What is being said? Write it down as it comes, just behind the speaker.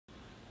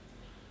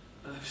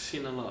I've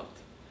seen a lot.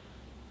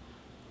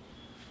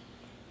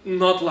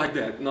 Not like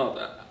that, not.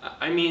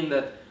 I mean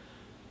that.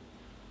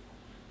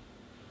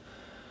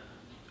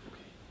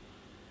 Okay.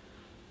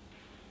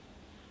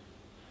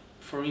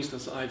 For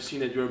instance, I've seen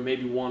that you're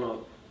maybe one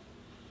of,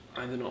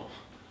 I don't know,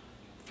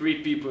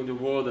 3 people in the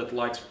world that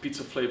likes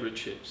pizza flavored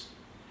chips.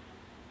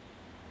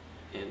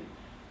 And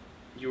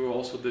you're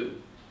also the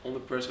only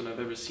person I've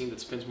ever seen that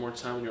spends more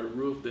time on your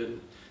roof than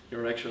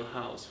your actual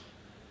house.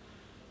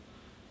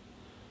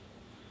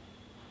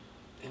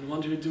 And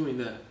what are you doing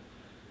there?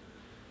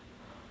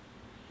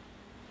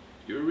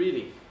 You're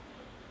reading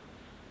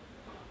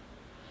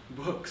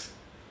books.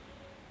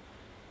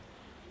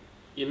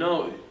 You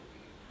know,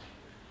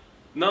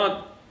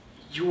 not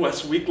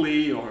US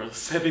Weekly or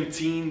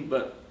 17,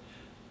 but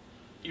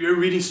you're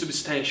reading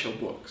substantial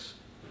books.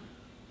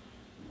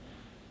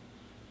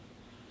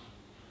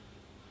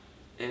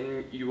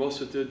 And you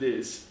also do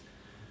this.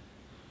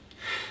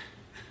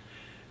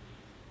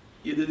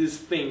 You do this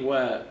thing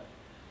where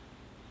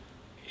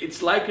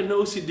it's like an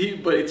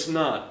OCD, but it's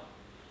not.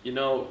 You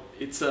know,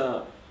 it's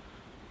a...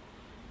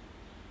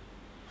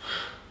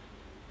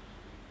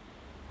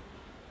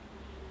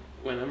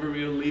 Whenever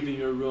you're leaving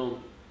your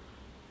room,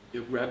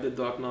 you grab the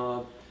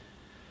doorknob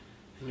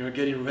and you're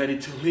getting ready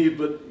to leave,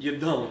 but you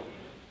don't.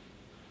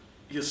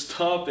 You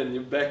stop and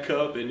you back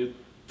up and you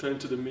turn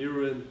to the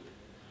mirror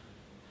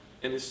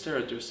and you stare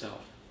at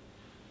yourself.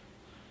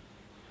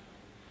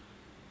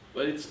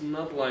 But it's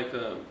not like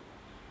a,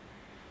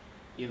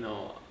 you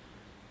know,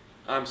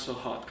 I'm so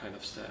hot kind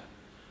of stare.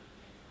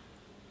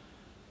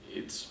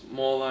 It's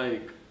more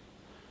like,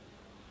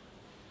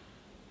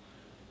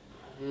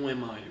 who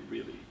am I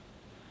really?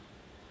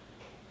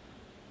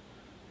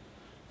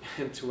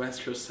 And to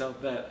ask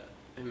yourself that,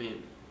 I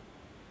mean,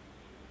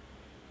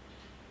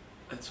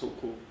 that's so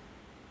cool.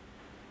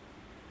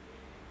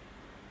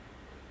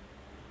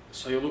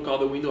 So you look out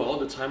the window all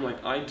the time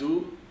like I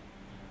do,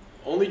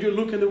 only you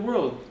look in the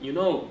world, you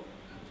know,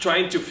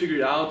 trying to figure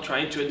it out,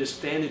 trying to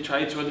understand it,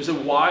 trying to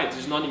understand why it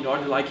is not in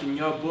order like in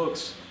your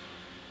books.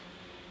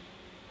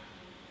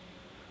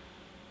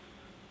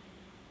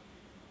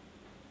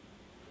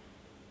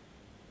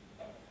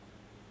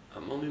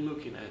 I'm only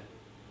looking at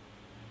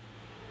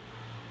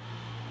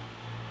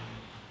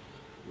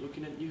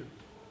you.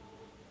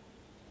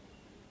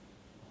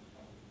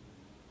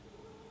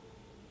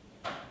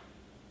 I'm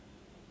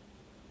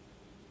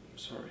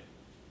sorry.